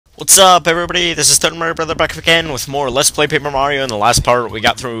What's up, everybody? This is Thunder Mario Brother back again with more Let's Play Paper Mario. In the last part, we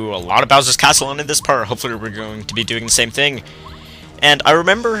got through a lot of Bowser's Castle, and in this part, hopefully we're going to be doing the same thing. And I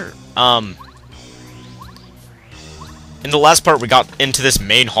remember, in the last part, we got into this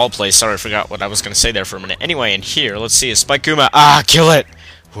main hall place. Sorry, I forgot what I was going to say there for a minute. Anyway, in here, let's see, a Spike Goomba. Ah, kill it!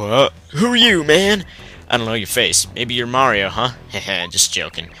 What? Who are you, man? I don't know your face. Maybe you're Mario, huh? Heh, just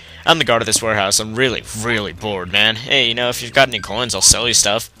joking. I'm the guard of this warehouse. I'm really bored, man. Hey, you know, if you've got any coins, I'll sell you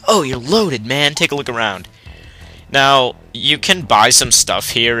stuff. Oh, you're loaded, man. Take a look around. Now, you can buy some stuff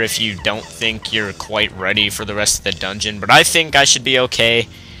here if you don't think you're quite ready for the rest of the dungeon, but I think I should be okay.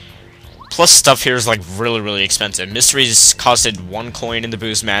 Plus, stuff here is, like, really expensive. Mysteries costed 1 coin in the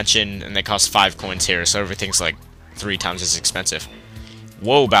Booze Mansion, and they cost 5 coins here, so everything's, like, 3 times as expensive.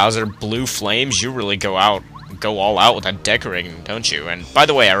 Whoa, Bowser, blue flames, you really go all out with that decorating, don't you? And by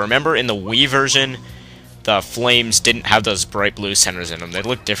the way, I remember in the Wii version, the flames didn't have those bright blue centers in them. They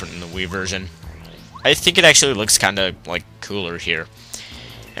look different in the Wii version. I think it actually looks kind of, like, cooler here.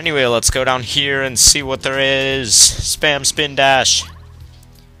 Anyway, let's go down here and see what there is. Spam spin dash.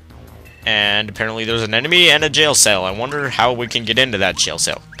 And apparently there's an enemy and a jail cell. I wonder how we can get into that jail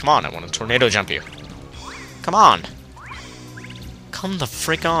cell. Come on, I want to tornado jump you. Come on. Come the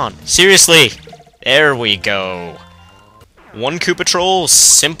frick on. Seriously! There we go. 1 Koopa Troll,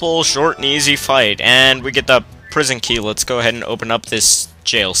 simple, short, and easy fight. And we get the prison key. Let's go ahead and open up this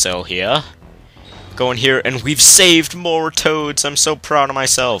jail cell here. Go in here, and we've saved more toads. I'm so proud of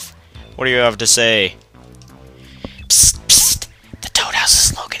myself. What do you have to say? Psst, psst. The Toad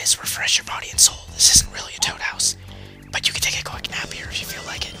House's slogan is refresh your body and soul. This isn't really a Toad House. But you can take a quick nap here if you feel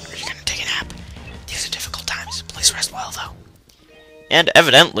like it. Or you're gonna take a nap. These are difficult times. Please rest well, though. And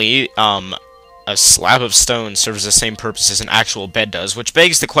evidently, a slab of stone serves the same purpose as an actual bed does, which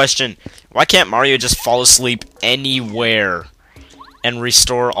begs the question, why can't Mario just fall asleep anywhere and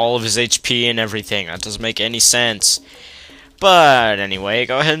restore all of his HP and everything? That doesn't make any sense. But anyway,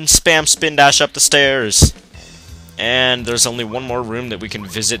 go ahead and spam spin dash up the stairs. And there's only one more room that we can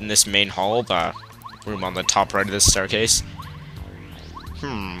visit in this main hall, the room on the top right of this staircase.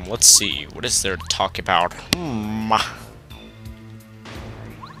 Let's see, what is there to talk about?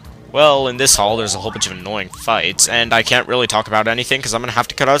 Well, in this hall, there's a whole bunch of annoying fights, and I can't really talk about anything because I'm going to have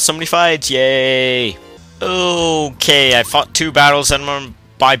to cut out so many fights. Yay! Okay, I fought 2 battles, and I'm going to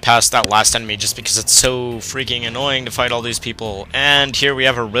bypass that last enemy just because it's so freaking annoying to fight all these people. And here we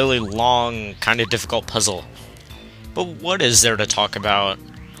have a really long, kind of difficult puzzle. But what is there to talk about?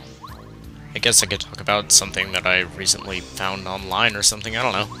 I guess I could talk about something that I recently found online or something, I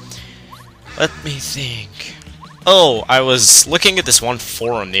don't know. Let me think. Oh, I was looking at this one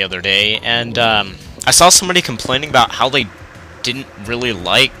forum the other day, and I saw somebody complaining about how they didn't really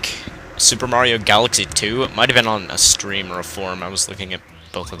like Super Mario Galaxy 2. It might have been on a stream or a forum. I was looking at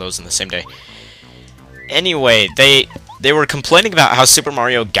both of those in the same day. Anyway, they were complaining about how Super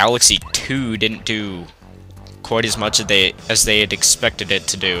Mario Galaxy 2 didn't do quite as much as they had expected it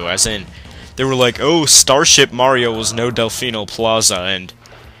to do. As in, they were like, oh, Starship Mario was no Delfino Plaza, and,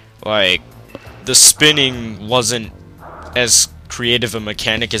 like, the spinning wasn't as creative a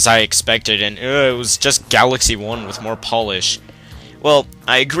mechanic as I expected, and it was just Galaxy 1 with more polish. Well,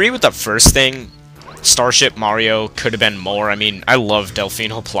 I agree with the first thing. Starship Mario could have been more. I mean, I love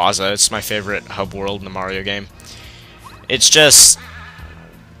Delfino Plaza. It's my favorite hub world in the Mario game. It's just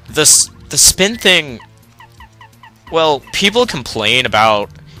the spin thing. Well, people complain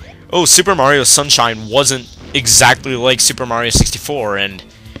about, oh, Super Mario Sunshine wasn't exactly like Super Mario 64, and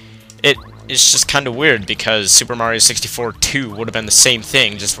it's just kind of weird because Super Mario 64 2 would have been the same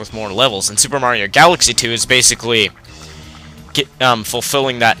thing, just with more levels, and Super Mario Galaxy 2 is basically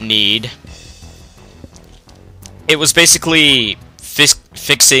fulfilling that need. It was basically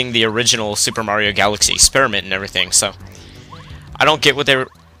fixing the original Super Mario Galaxy experiment and everything, so I don't get what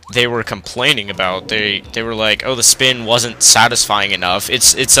they were complaining about. They were like, oh, the spin wasn't satisfying enough.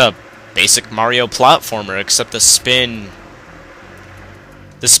 It's a basic Mario platformer, except the spin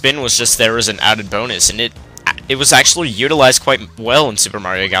was just there as an added bonus, and it was actually utilized quite well in Super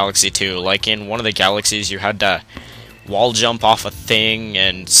Mario Galaxy 2. Like, in one of the galaxies, you had to wall jump off a thing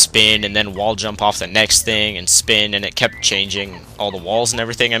and spin, and then wall jump off the next thing and spin, and it kept changing all the walls and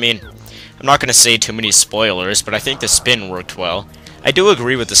everything. I mean, I'm not going to say too many spoilers, but I think the spin worked well. I do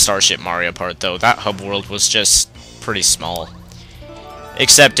agree with the Starship Mario part, though. That hub world was just pretty small.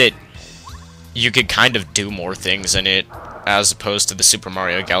 Except you could kind of do more things in it, as opposed to the Super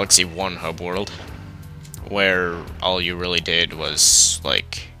Mario Galaxy 1 hub world, where all you really did was,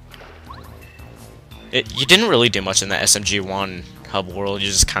 like, you didn't really do much in the SMG1 hub world. You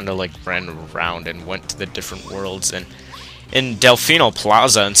just kind of, like, ran around and went to the different worlds, and In Delfino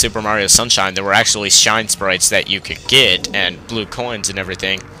Plaza in Super Mario Sunshine, there were actually shine sprites that you could get, and blue coins and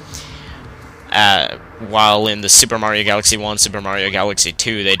everything. While in the Super Mario Galaxy 1, Super Mario Galaxy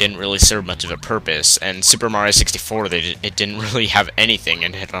 2, they didn't really serve much of a purpose. And Super Mario 64, it didn't really have anything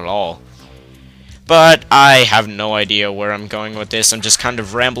in it at all. But I have no idea where I'm going with this. I'm just kind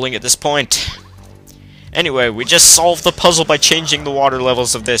of rambling at this point. Anyway, we just solved the puzzle by changing the water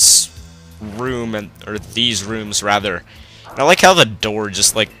levels of this room, or these rooms, rather. And I like how the door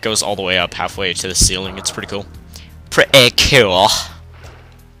just, like, goes all the way up halfway to the ceiling. It's pretty cool. Pretty cool.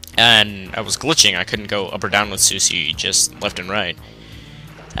 And I was glitching. I couldn't go up or down with Susie, just left and right.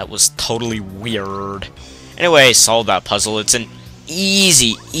 That was totally weird. Anyway, solved that puzzle. It's an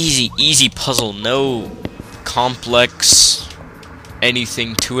easy puzzle. No complex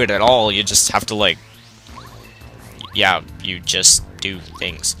anything to it at all. You just have to, like, yeah, you just do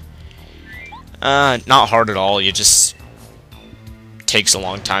things. Not hard at all. You just takes a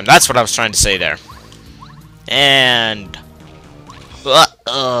long time. That's what I was trying to say there. And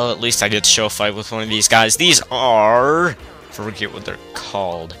at least I get to show a fight with one of these guys. These are, I forget what they're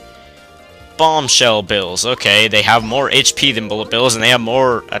called. Bombshell bills. Okay, they have more HP than bullet bills, and they have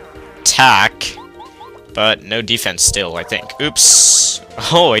more attack, but no defense still, I think. Oops.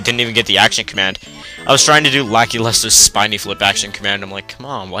 Oh, I didn't even get the action command. I was trying to do Lackey Lester's spiny flip action command. I'm like, come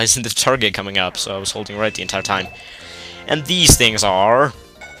on, why isn't the target coming up? So I was holding right the entire time. And these things are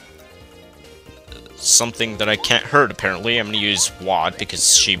something that I can't hurt, apparently. I'm going to use Wad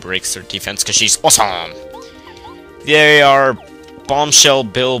because she breaks their defense because she's awesome. They are Bombshell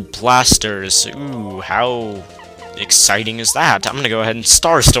Bill Blasters. Ooh, how exciting is that? I'm going to go ahead and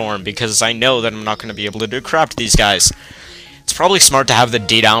Starstorm because I know that I'm not going to be able to do crap to these guys. It's probably smart to have the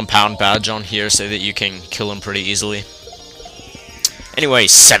D-Down Pound badge on here so that you can kill them pretty easily. Anyway,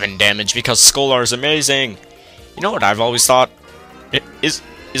 7 damage because Skolar is amazing. You know what I've always thought?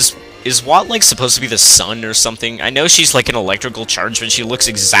 Is Watt, like, supposed to be the sun or something? I know she's, like, an electrical charge, but she looks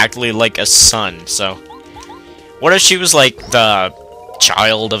exactly like a sun, so... What if she was, like, the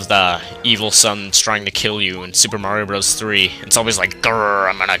child of the evil sun that's trying to kill you in Super Mario Bros. 3? It's always like, grrr,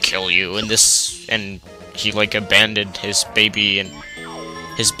 I'm gonna kill you, and he, like, abandoned his baby, and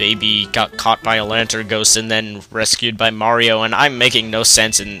his baby got caught by a lantern ghost and then rescued by Mario, and I'm making no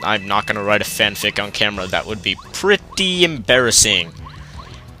sense, and I'm not gonna write a fanfic on camera. That would be pretty embarrassing.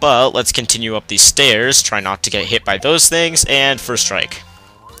 But let's continue up these stairs, try not to get hit by those things, and first strike.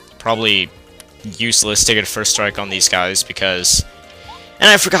 Probably useless to get a first strike on these guys because... And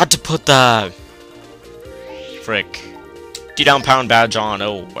I forgot to put the... frick. D-Down Pound badge on.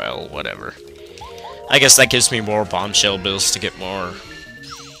 Oh, well, whatever. I guess that gives me more bombshell bills to get more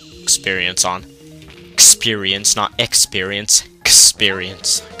experience on. Experience, not experience.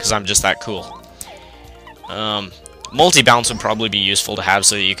 Experience. Because I'm just that cool. Multi-bounce would probably be useful to have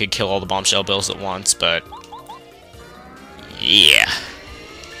so that you could kill all the bombshell bills at once, but... yeah.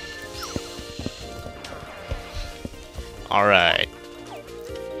 Alright.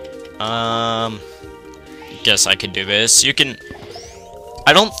 Guess I could do this. You can...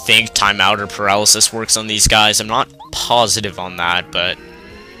 I don't think timeout or paralysis works on these guys. I'm not positive on that, but...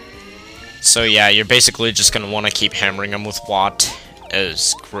 So yeah, you're basically just gonna want to keep hammering them with Watt,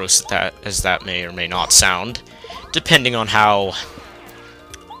 as gross as that may or may not sound. Depending on how...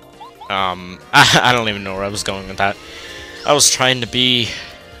 I don't even know where I was going with that. I was trying to be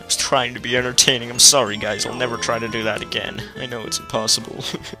entertaining. I'm sorry, guys. I'll never try to do that again. I know it's impossible.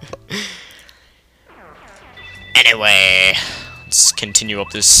 Anyway, let's continue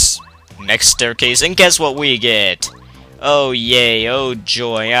up this next staircase, and guess what we get? Oh, yay. Oh,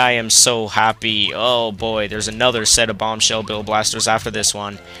 joy. I am so happy. Oh, boy. There's another set of Bombshell Bill Blasters after this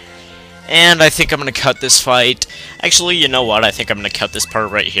one. And I think I'm going to cut this fight. Actually, you know what? I think I'm going to cut this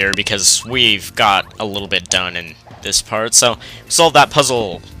part right here because we've got a little bit done in this part. So, solved that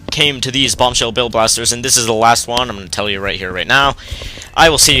puzzle, came to these Bombshell Bill Blasters, and this is the last one. I'm going to tell you right here, right now. I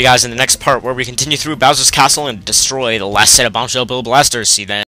will see you guys in the next part where we continue through Bowser's Castle and destroy the last set of Bombshell Bill Blasters. See you then.